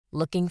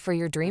Looking for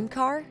your dream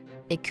car?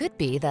 It could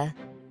be the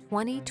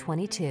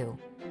 2022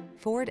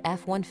 Ford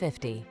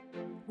F-150.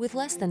 With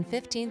less than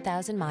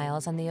 15,000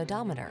 miles on the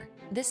odometer,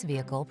 this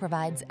vehicle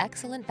provides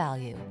excellent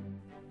value.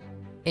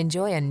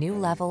 Enjoy a new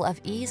level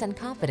of ease and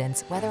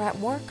confidence whether at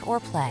work or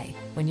play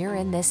when you're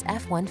in this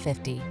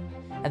F-150.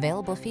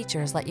 Available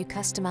features let you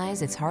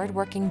customize its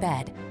hard-working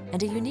bed,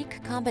 and a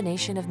unique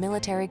combination of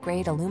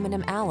military-grade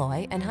aluminum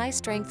alloy and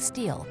high-strength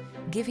steel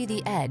give you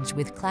the edge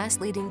with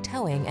class-leading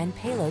towing and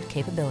payload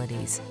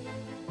capabilities.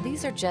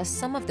 These are just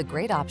some of the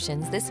great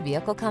options this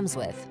vehicle comes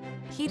with: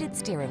 heated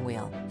steering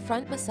wheel,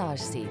 front massage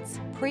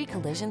seats,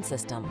 pre-collision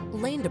system,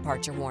 lane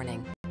departure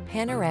warning,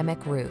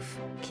 panoramic roof,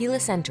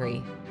 keyless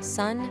entry,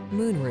 sun,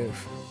 moonroof,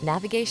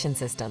 navigation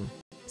system,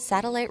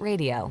 satellite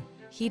radio,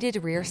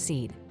 heated rear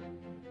seat.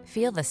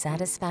 Feel the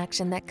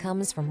satisfaction that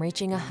comes from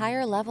reaching a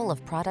higher level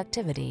of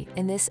productivity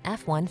in this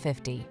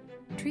F-150.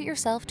 Treat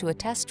yourself to a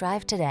test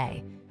drive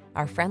today.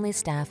 Our friendly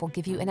staff will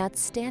give you an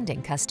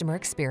outstanding customer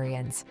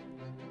experience.